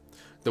wrong.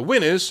 The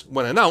winners,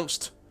 when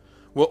announced,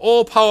 were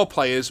all power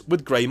players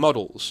with grey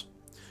models.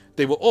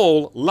 They were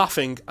all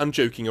laughing and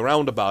joking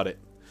around about it.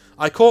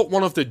 I caught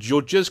one of the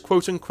judges,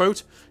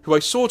 quote-unquote, who I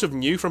sort of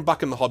knew from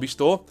back in the hobby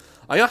store.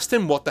 I asked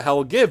him what the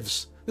hell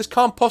gives. This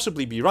can't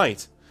possibly be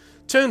right.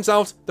 Turns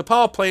out the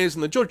power players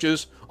and the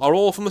judges are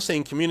all from the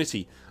same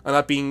community, and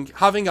had been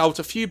having out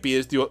a few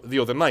beers the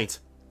other night.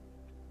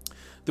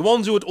 The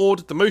ones who had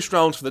ordered the most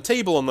rounds for the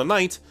table on the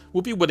night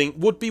would be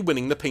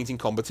winning the painting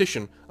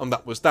competition, and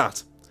that was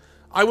that.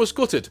 I was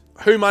gutted.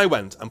 Home I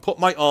went and put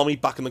my army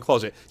back in the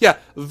closet. Yeah,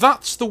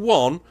 that's the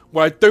one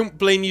where I don't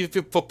blame you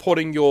for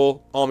putting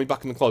your army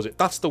back in the closet.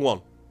 That's the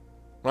one.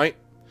 Right?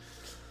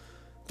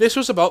 This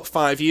was about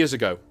 5 years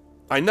ago.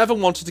 I never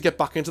wanted to get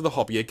back into the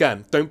hobby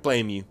again. Don't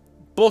blame you.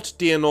 But,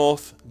 dear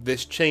North,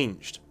 this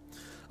changed.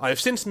 I have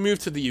since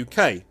moved to the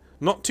UK,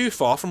 not too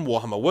far from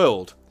Warhammer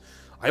World.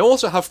 I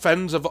also have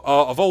friends of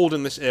old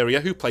in this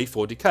area who play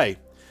 40k.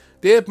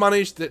 They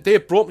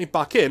have brought me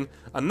back in,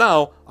 and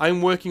now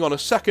I'm working on a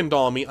second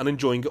army and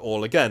enjoying it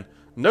all again.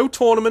 No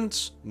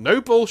tournaments,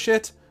 no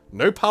bullshit,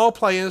 no power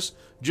players,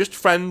 just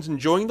friends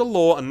enjoying the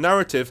lore and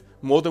narrative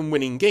more than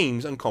winning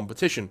games and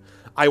competition.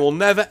 I will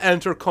never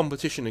enter a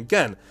competition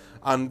again,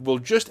 and will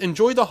just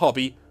enjoy the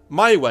hobby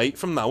my way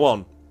from now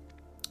on.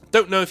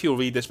 Don't know if you'll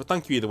read this, but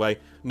thank you either way,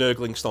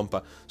 Nurgling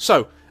Stomper.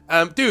 So,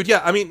 dude,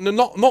 yeah, I mean,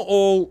 not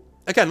all...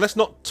 Again, let's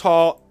not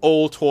tar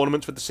all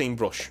tournaments with the same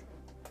brush.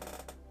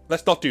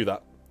 Let's not do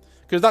that.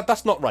 Because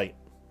that's not right.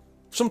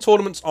 Some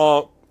tournaments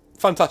are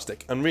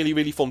fantastic and really,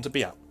 really fun to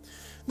be at.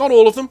 Not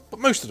all of them, but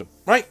most of them,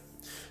 right?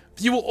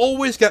 You will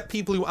always get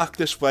people who act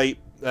this way,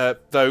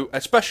 though,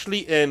 especially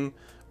in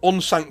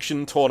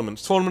unsanctioned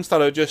tournaments. Tournaments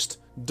that are just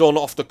done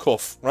off the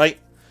cuff, right?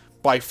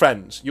 By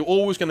friends. You're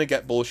always going to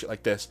get bullshit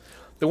like this.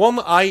 The one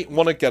that I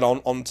want to get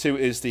onto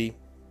is the...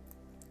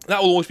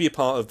 That will always be a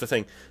part of the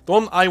thing. The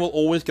one I will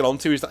always get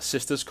onto is that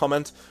Sisters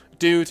comment.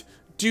 Dude,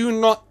 do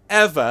not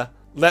ever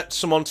let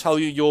someone tell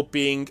you you're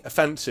being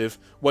offensive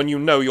when you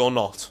know you're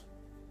not.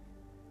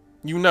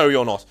 You know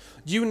you're not.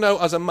 You know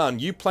as a man,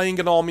 you playing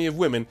an army of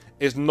women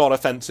is not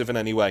offensive in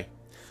any way.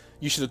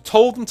 You should have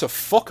told them to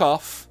fuck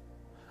off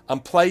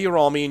and play your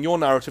army and your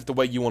narrative the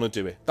way you want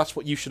to do it. That's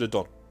what you should have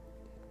done.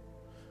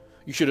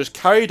 You should have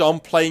carried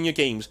on playing your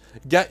games.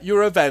 Get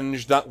your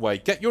revenge that way.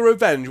 Get your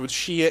revenge with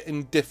sheer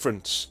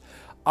indifference.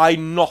 I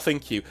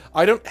nothing you.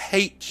 I don't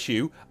hate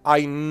you.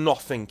 I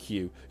nothing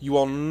you. You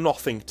are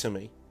nothing to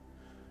me.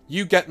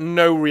 You get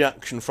no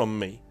reaction from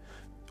me.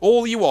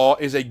 All you are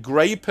is a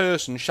grey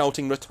person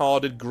shouting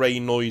retarded grey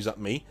noise at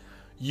me.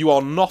 You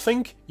are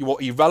nothing. You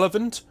are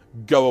irrelevant.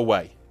 Go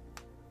away.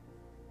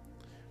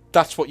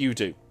 That's what you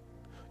do.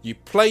 You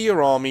play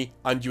your army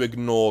and you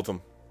ignore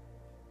them.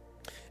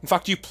 In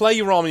fact, you play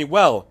your army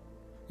well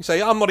You say,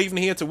 I'm not even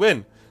here to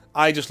win.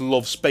 I just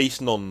love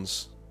space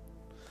nuns.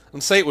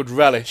 And say it with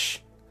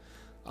relish.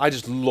 I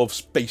just love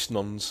space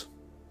nuns.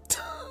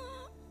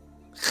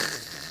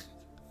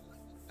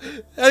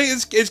 I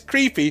think it's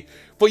creepy,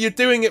 but you're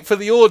doing it for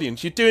the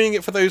audience. You're doing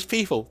it for those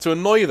people, to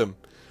annoy them.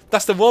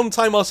 That's the one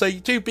time I'll say,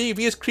 dude,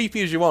 be as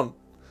creepy as you want.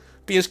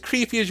 Be as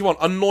creepy as you want.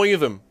 Annoy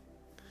them.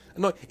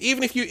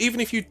 Even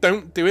if you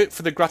don't do it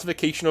for the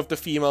gratification of the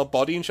female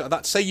body and shit like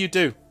that, say you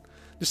do.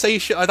 Just say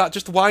shit like that.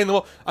 Just whine them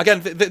up.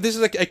 Again, this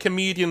is a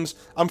comedian's...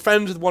 I'm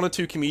friends with 1 or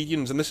 2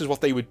 comedians, and this is what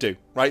they would do,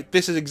 right?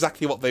 This is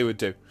exactly what they would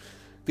do.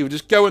 They would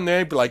just go in there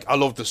and be like, I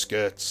love the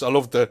skirts. I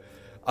love the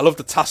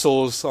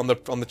tassels on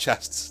the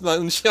chests.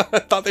 And shit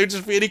like that. They would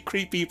just really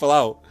creep people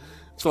out.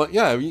 It's like,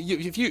 yeah,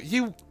 if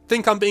you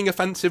think I'm being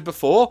offensive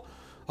before,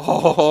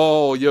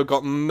 oh, you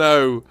don't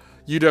know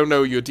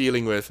who you're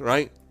dealing with,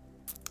 right?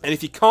 And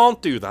if you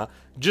can't do that,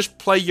 just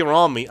play your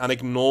army and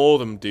ignore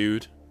them,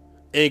 dude.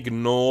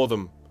 Ignore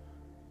them.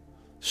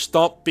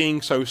 Stop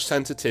being so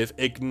sensitive.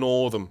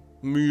 Ignore them.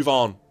 Move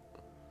on.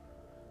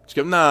 Just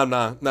go,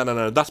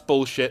 no, that's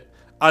bullshit.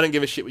 I don't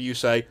give a shit what you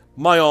say.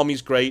 My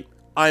army's great.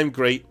 I'm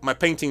great. My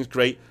painting's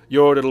great.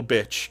 You're a little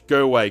bitch.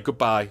 Go away.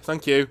 Goodbye.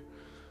 Thank you.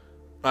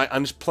 Right,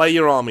 and just play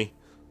your army.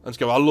 And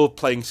just go, I love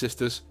playing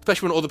sisters.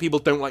 Especially when other people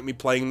don't like me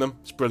playing them.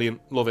 It's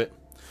brilliant. Love it.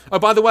 Oh,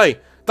 by the way,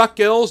 that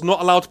girl's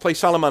not allowed to play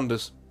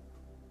salamanders.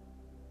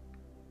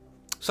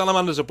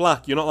 Salamanders are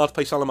black. You're not allowed to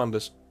play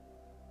salamanders.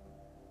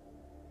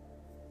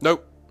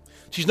 Nope.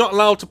 She's not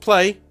allowed to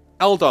play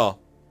Eldar.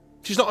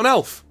 She's not an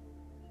elf.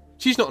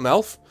 She's not an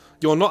elf.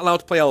 You're not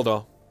allowed to play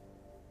Eldar.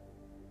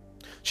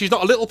 She's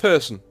not a little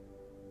person.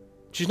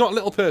 She's not a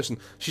little person.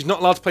 She's not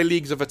allowed to play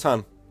Leagues of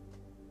Votann.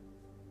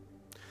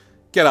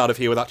 Get out of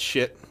here with that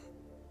shit.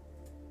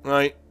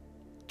 Right.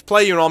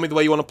 Play your army the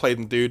way you want to play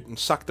them, dude, and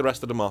sack the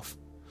rest of them off.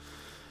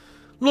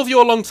 Love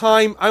you a long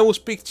time. I will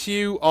speak to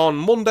you on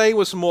Monday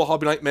with some more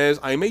Hobby Nightmares.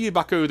 I may be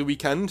back over the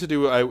weekend to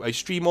do a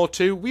stream or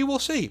 2. We will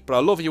see. But I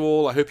love you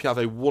all. I hope you have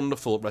a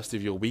wonderful rest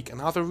of your week and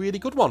have a really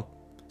good one.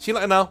 See you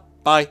later now.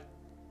 Bye.